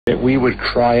that we would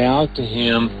cry out to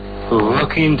Him,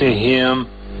 looking to Him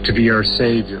to be our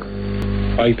Savior.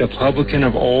 Like the publican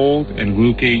of old in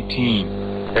Luke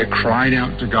 18, that cried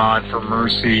out to God for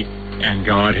mercy, and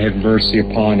God had mercy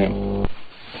upon him.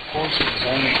 Of course, it was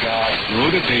only God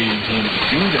motivating him to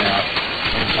do that,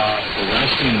 and God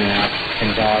blessing that, and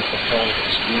God fulfilling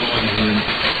His will in him,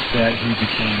 that he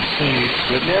became saved.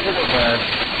 But nevertheless,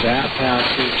 that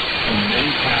passage and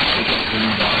many passages in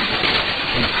the Bible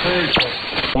encourage us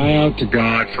to cry out to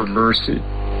God for mercy,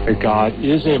 that God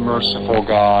is a merciful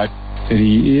God, that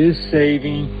He is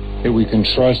saving, that we can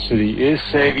trust that He is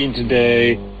saving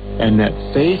today, and that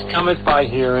faith cometh by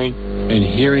hearing, and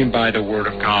hearing by the Word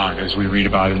of God, as we read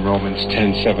about in Romans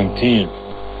 10:17.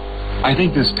 I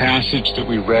think this passage that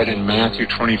we read in Matthew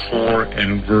 24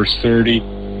 and verse 30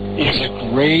 is a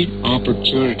great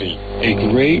opportunity, a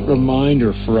great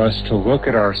reminder for us to look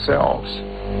at ourselves,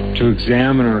 to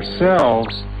examine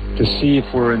ourselves, to see if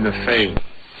we're in the faith,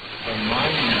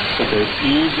 reminding us that there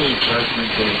is a judgment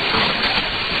day coming.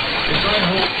 As I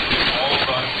hope that all of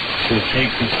us will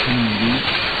take this coming week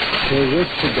to look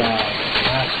to God,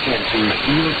 ask Him to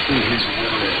reveal through His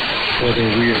Word whether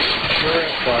we are secure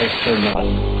in Christ or not,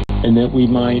 and that we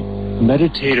might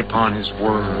meditate upon His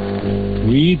Word,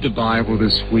 read the Bible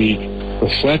this week,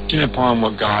 reflecting upon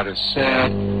what God has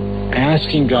said,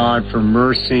 asking God for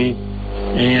mercy,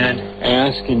 and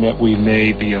asking that we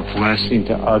may be a blessing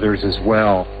to others as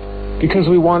well. Because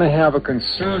we want to have a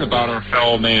concern about our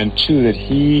fellow man, too, that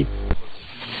he, a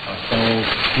fellow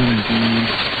human being,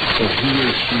 so he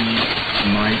or she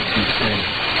might be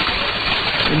saved.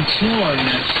 Until our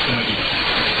next study,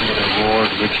 may the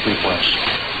Lord richly bless you.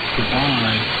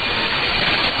 Goodbye.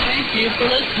 Thank you for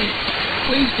listening.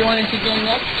 Please join us again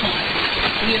next time.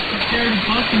 We have prepared a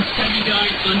book and study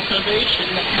guide on salvation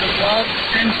that we would love to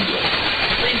send to you.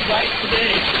 Please write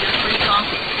today for your free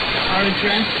copy. Our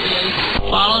address is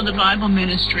Follow the Bible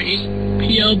Ministries,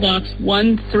 P.O. Box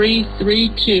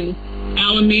 1332,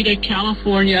 Alameda,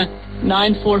 California,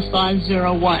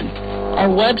 94501. Our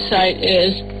website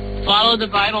is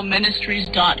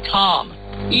followthebibleministries.com.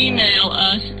 Email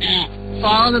us at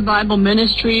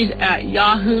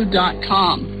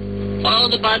followthebibleministries@yahoo.com. Follow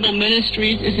the Bible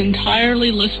Ministries is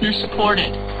entirely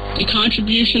listener-supported. The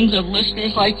contributions of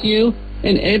listeners like you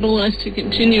enable us to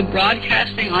continue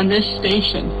broadcasting on this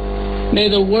station. May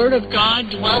the Word of God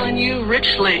dwell in you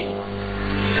richly.